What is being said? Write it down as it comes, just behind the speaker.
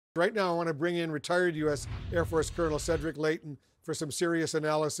Right now, I want to bring in retired U.S. Air Force Colonel Cedric Leighton for some serious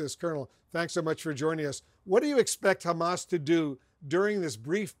analysis. Colonel, thanks so much for joining us. What do you expect Hamas to do during this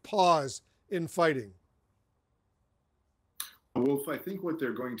brief pause in fighting? Wolf, I think what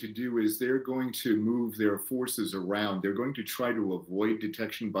they're going to do is they're going to move their forces around. They're going to try to avoid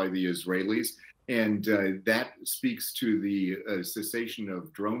detection by the Israelis. And that speaks to the cessation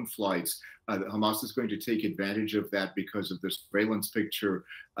of drone flights. Hamas is going to take advantage of that because of the surveillance picture.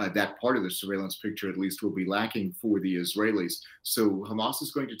 That part of the surveillance picture, at least, will be lacking for the Israelis. So Hamas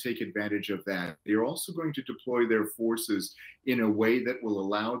is going to take advantage of that. They're also going to deploy their forces in a way that will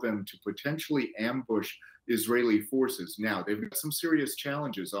allow them to potentially ambush Israeli forces. Now, they've got some serious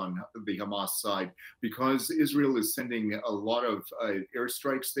challenges on the Hamas side because Israel is sending a lot of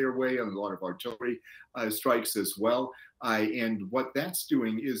airstrikes their way and a lot of artillery strikes as well. And what that's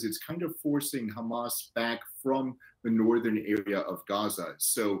doing is it's kind of forcing Hamas back from the northern area of Gaza.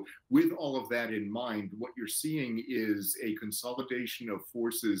 So with all of that in mind, what you're seeing is a consolidation of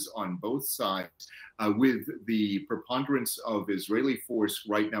forces on both sides, with the preponderance of Israeli force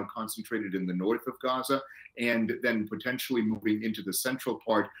right now concentrated in the north of Gaza, and then potentially moving into the central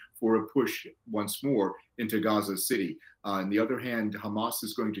part for a push once more into Gaza City. On the other hand, Hamas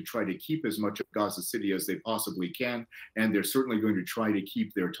is going to try to keep as much of Gaza City as they possibly can, and they're certainly going to try to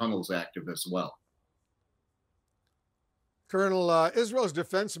keep their tunnels active as well. Colonel, Israel's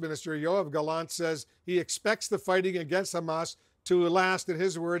defense minister, Yoav Gallant, says he expects the fighting against Hamas to last, in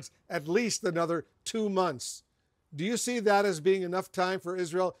his words, at least another 2 months. Do you see that as being enough time for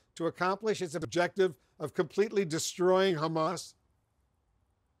Israel to accomplish its objective of completely destroying Hamas?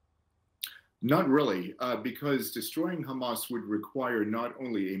 Not really, because destroying Hamas would require not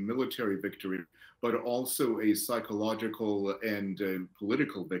only a military victory, but also a psychological and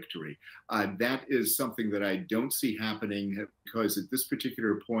political victory. That is something that I don't see happening, because at this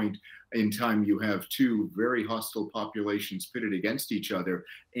particular point in time, you have two very hostile populations pitted against each other,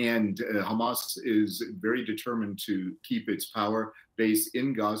 and Hamas is very determined to keep its power base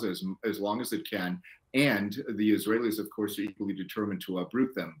in Gaza as long as it can. And the Israelis, of course, are equally determined to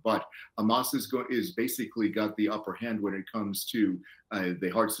uproot them. But Hamas is basically got the upper hand when it comes to the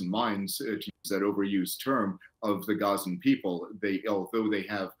hearts and minds, to use that overused term, of the Gazan people. Although they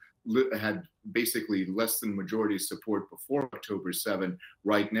have had basically less than majority support before October 7,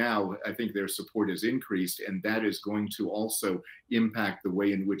 right now, I think their support has increased, and that is going to also impact the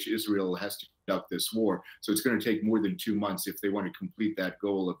way in which Israel has to conduct this war. So it's going to take more than 2 months if they want to complete that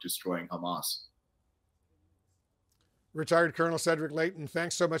goal of destroying Hamas. Retired Colonel Cedric Leighton,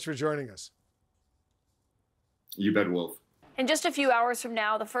 thanks so much for joining us. You bet, Wolf. In just a few hours from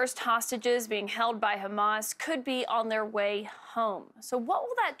now, the first hostages being held by Hamas could be on their way home. So what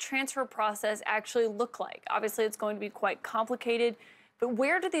will that transfer process actually look like? Obviously, it's going to be quite complicated, but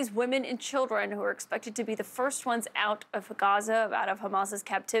where do these women and children, who are expected to be the first ones out of Gaza, out of Hamas's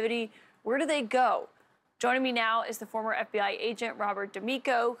captivity, where do they go? Joining me now is the former FBI agent Robert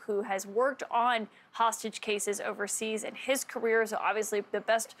D'Amico, who has worked on hostage cases overseas in his career, so obviously the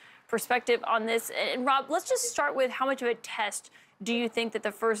best perspective on this. And Rob, let's just start with, how much of a test do you think that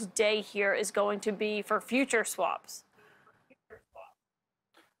the first day here is going to be for future swaps?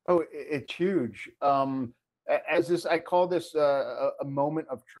 Oh, it's huge. I call this a moment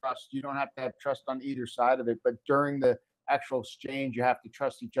of trust. You don't have to have trust on either side of it, but during the actual exchange, you have to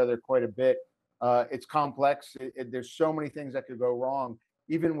trust each other quite a bit. It's complex. There's so many things that could go wrong,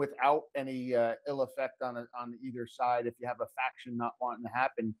 even without any ill effect on either side. If you have a faction not wanting to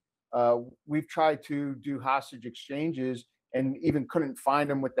happen, we've tried to do hostage exchanges and even couldn't find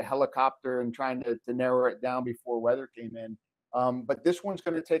them with the helicopter and trying to narrow it down before weather came in. But this one's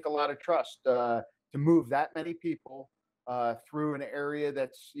going to take a lot of trust to move that many people through an area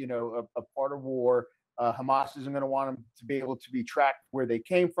that's a part of war. Hamas isn't going to want them to be able to be tracked where they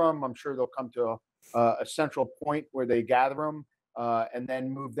came from. I'm sure they'll come to a central point where they gather them and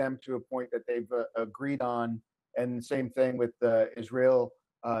then move them to a point that they've agreed on. And the same thing with Israel,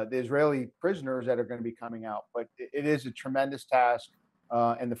 the Israeli prisoners that are going to be coming out. But it is a tremendous task.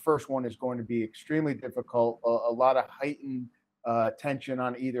 And the first one is going to be extremely difficult, a lot of heightened tension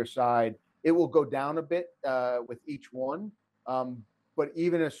on either side. It will go down a bit with each one. But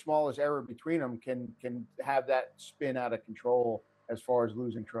even as small as error between them can have that spin out of control as far as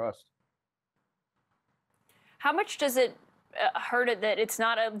losing trust. How much does it hurt it that it's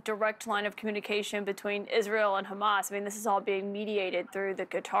not a direct line of communication between Israel and Hamas? I mean, this is all being mediated through the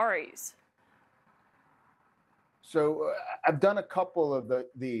Qataris. So I've done a couple of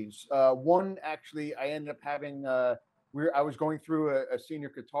these. One, actually, I ended up having, I was going through a senior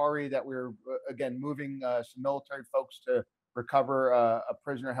Qatari that we were, again, moving some military folks to recover a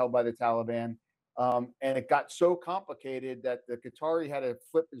prisoner held by the Taliban. And it got so complicated that the Qatari had to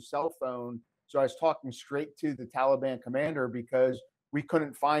flip his cell phone. So I was talking straight to the Taliban commander because we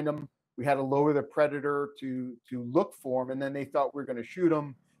couldn't find him. We had to lower the Predator to look for him, and then they thought we were going to shoot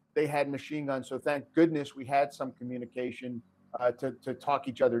him. They had machine guns, so thank goodness we had some communication to talk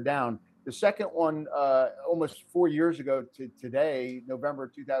each other down. The second one, almost 4 years ago to today,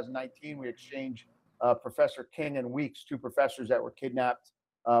 November 2019, we exchanged Professor King and Weeks, two professors that were kidnapped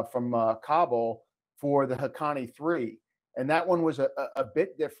from Kabul for the Haqqani 3. And that one was a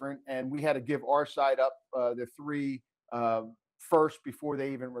bit different. And we had to give our side up, the three first before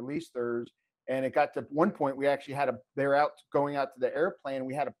they even released theirs. And it got to one point, we actually had to, they're out going out to the airplane.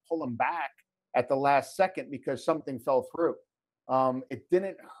 We had to pull them back at the last second because something fell through. It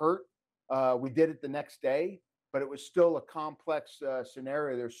didn't hurt. We did it the next day, but it was still a complex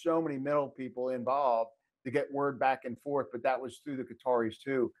scenario. There's so many middle people involved to get word back and forth, but that was through the Qataris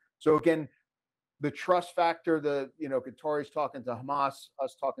too. So again, the trust factor, Qataris talking to Hamas,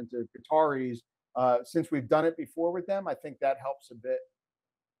 us talking to Qataris, since we've done it before with them, I think that helps a bit.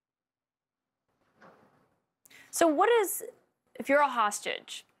 So what is, if you're a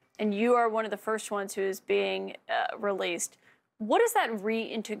hostage and you are one of the first ones who is being released, what does that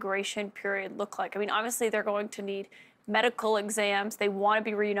reintegration period look like? I mean, obviously they're going to need medical exams. They want to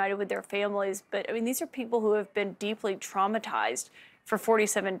be reunited with their families. But I mean, these are people who have been deeply traumatized for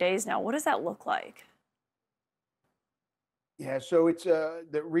 47 days now. What does that look like? Yeah, so it's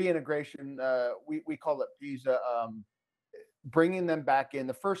the reintegration, we call it visa, bringing them back in.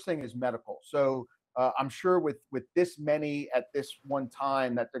 The first thing is medical. So I'm sure with this many at this one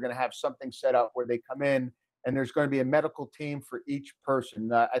time that they're going to have something set up where they come in and there's going to be a medical team for each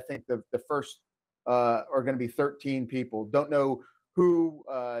person. I think the first are going to be 13 people. Don't know who,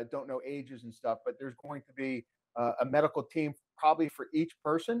 don't know ages and stuff, but there's going to be a medical team probably for each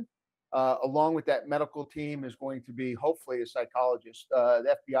person. Along with that medical team is going to be hopefully a psychologist.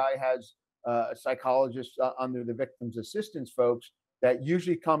 The FBI has a psychologist under the victims assistance folks that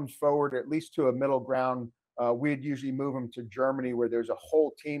usually comes forward at least to a middle ground. We'd usually move them to Germany where there's a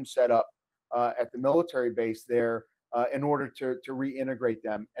whole team set up at the military base there in order to reintegrate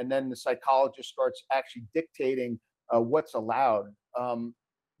them. And then the psychologist starts actually dictating what's allowed.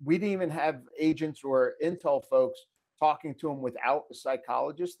 We didn't even have agents or intel folks talking to them without a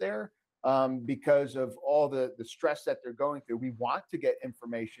psychologist there because of all the stress that they're going through. We want to get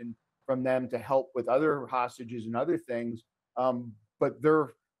information from them to help with other hostages and other things, but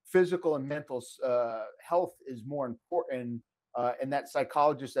their physical and mental health is more important. And that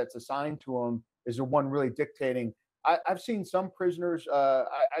psychologist that's assigned to them is the one really dictating. I've seen some prisoners.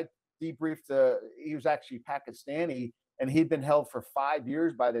 I debriefed. He was actually Pakistani, and he'd been held for 5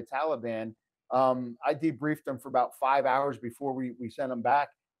 years by the Taliban. I debriefed him for about 5 hours before we sent him back,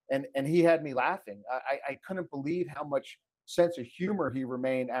 and he had me laughing. I couldn't believe how much sense of humor he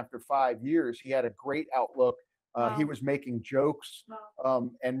remained after 5 years. He had a great outlook. Wow. He was making jokes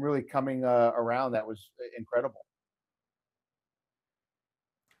and really coming around. That was incredible.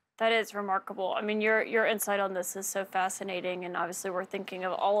 That is remarkable. I mean, your insight on this is so fascinating, and obviously we're thinking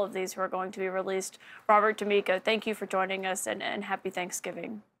of all of these who are going to be released. Robert D'Amico, thank you for joining us, and happy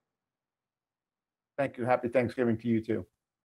Thanksgiving. Thank you. Happy Thanksgiving to you too.